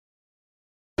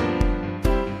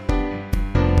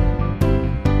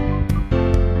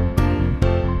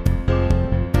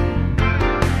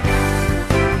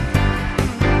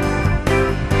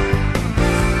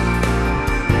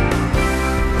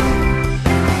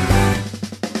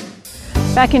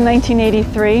Back in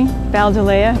 1983, Val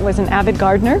D'Elia was an avid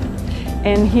gardener,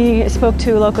 and he spoke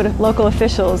to local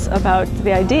officials about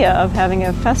the idea of having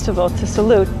a festival to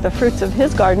salute the fruits of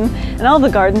his garden and all the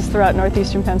gardens throughout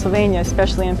northeastern Pennsylvania,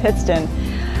 especially in Pittston.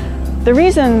 The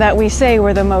reason that we say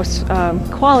we're the most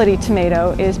quality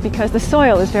tomato is because the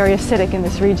soil is very acidic in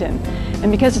this region. And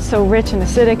because it's so rich and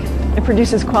acidic, it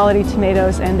produces quality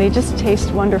tomatoes, and they just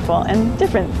taste wonderful and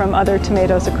different from other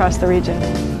tomatoes across the region.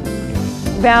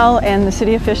 Val and the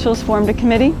city officials formed a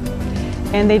committee,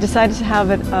 and they decided to have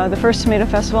the first tomato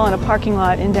festival on a parking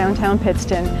lot in downtown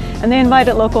Pittston. And they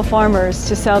invited local farmers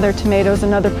to sell their tomatoes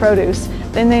and other produce.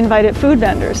 Then they invited food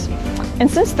vendors. And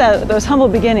since those humble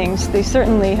beginnings, they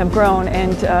certainly have grown,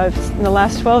 and in the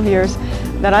last 12 years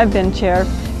that I've been chair,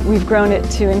 we've grown it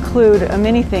to include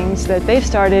many things that they've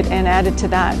started and added to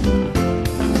that.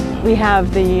 We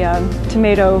have the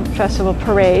Tomato Festival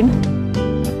Parade,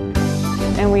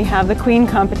 and we have the Queen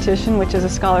Competition, which is a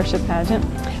scholarship pageant.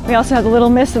 We also have the Little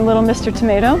Miss and Little Mr.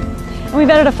 Tomato. And we've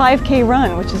added a 5K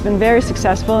run, which has been very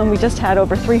successful, and we just had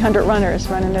over 300 runners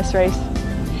run in this race.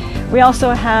 We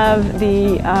also have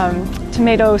the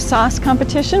Tomato Sauce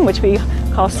Competition, which we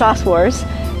call Sauce Wars.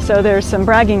 So there's some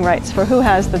bragging rights for who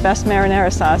has the best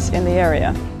marinara sauce in the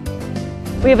area.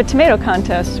 We have a tomato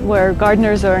contest where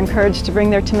gardeners are encouraged to bring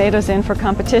their tomatoes in for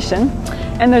competition.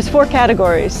 And there's 4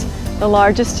 categories: the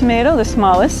largest tomato, the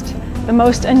smallest, the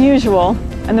most unusual,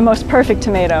 and the most perfect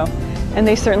tomato. And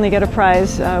they certainly get a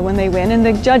prize when they win, and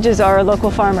the judges are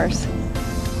local farmers.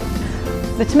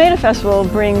 The Tomato Festival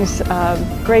brings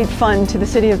great fun to the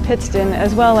city of Pittston,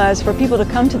 as well as for people to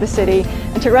come to the city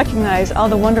and to recognize all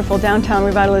the wonderful downtown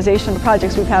revitalization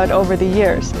projects we've had over the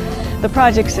years. The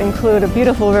projects include a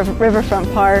beautiful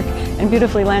riverfront park and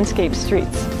beautifully landscaped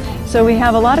streets. So we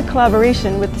have a lot of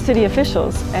collaboration with the city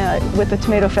officials, with the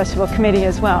Tomato Festival Committee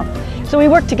as well. So we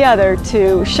work together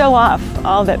to show off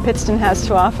all that Pittston has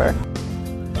to offer.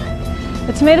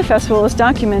 The Tomato Festival is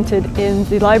documented in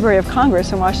the Library of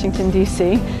Congress in Washington,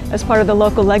 D.C. as part of the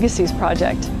Local Legacies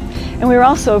Project. And we were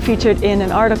also featured in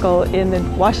an article in the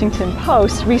Washington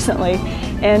Post recently,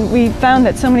 and we found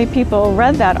that so many people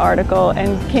read that article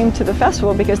and came to the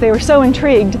festival because they were so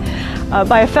intrigued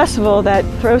by a festival that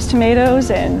throws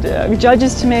tomatoes and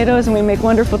judges tomatoes, and we make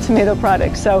wonderful tomato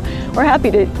products. So we're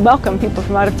happy to welcome people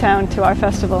from out of town to our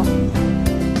festival.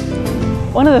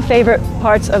 One of the favorite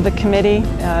parts of the committee,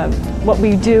 what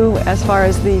we do as far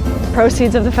as the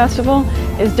proceeds of the festival,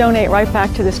 is donate right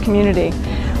back to this community.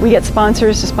 We get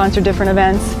sponsors to sponsor different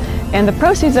events, and the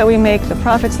proceeds that we make, the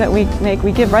profits that we make,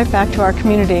 we give right back to our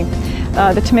community.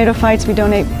 The tomato fights we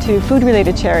donate to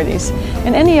food-related charities,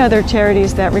 and any other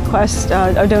charities that request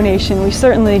a donation, we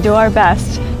certainly do our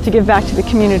best to give back to the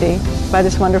community by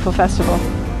this wonderful festival.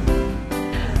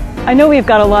 I know we've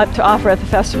got a lot to offer at the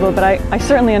festival, but I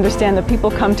certainly understand that people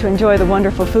come to enjoy the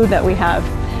wonderful food that we have.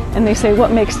 And they say,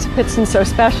 what makes Pittston so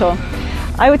special?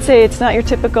 I would say it's not your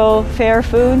typical fare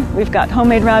food. We've got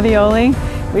homemade ravioli,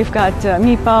 we've got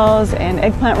meatballs and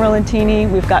eggplant rollatini,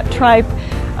 we've got tripe,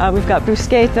 we've got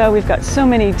bruschetta, we've got so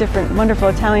many different wonderful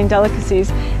Italian delicacies,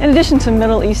 in addition to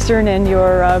Middle Eastern and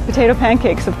your potato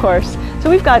pancakes, of course. So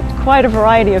we've got quite a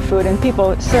variety of food, and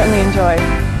people certainly enjoy.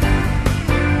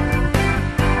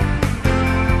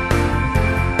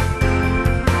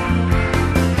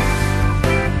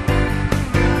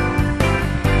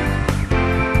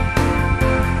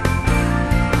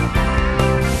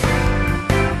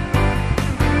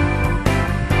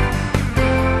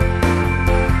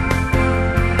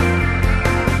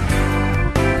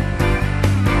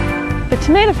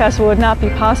 The Tomato Festival would not be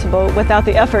possible without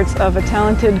the efforts of a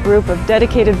talented group of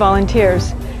dedicated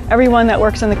volunteers. Everyone that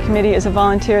works on the committee is a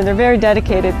volunteer, and they're very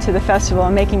dedicated to the festival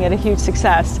and making it a huge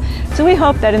success. So we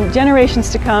hope that in generations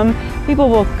to come, people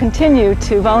will continue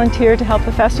to volunteer to help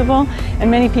the festival,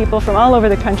 and many people from all over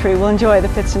the country will enjoy the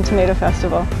Pittston Tomato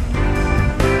Festival.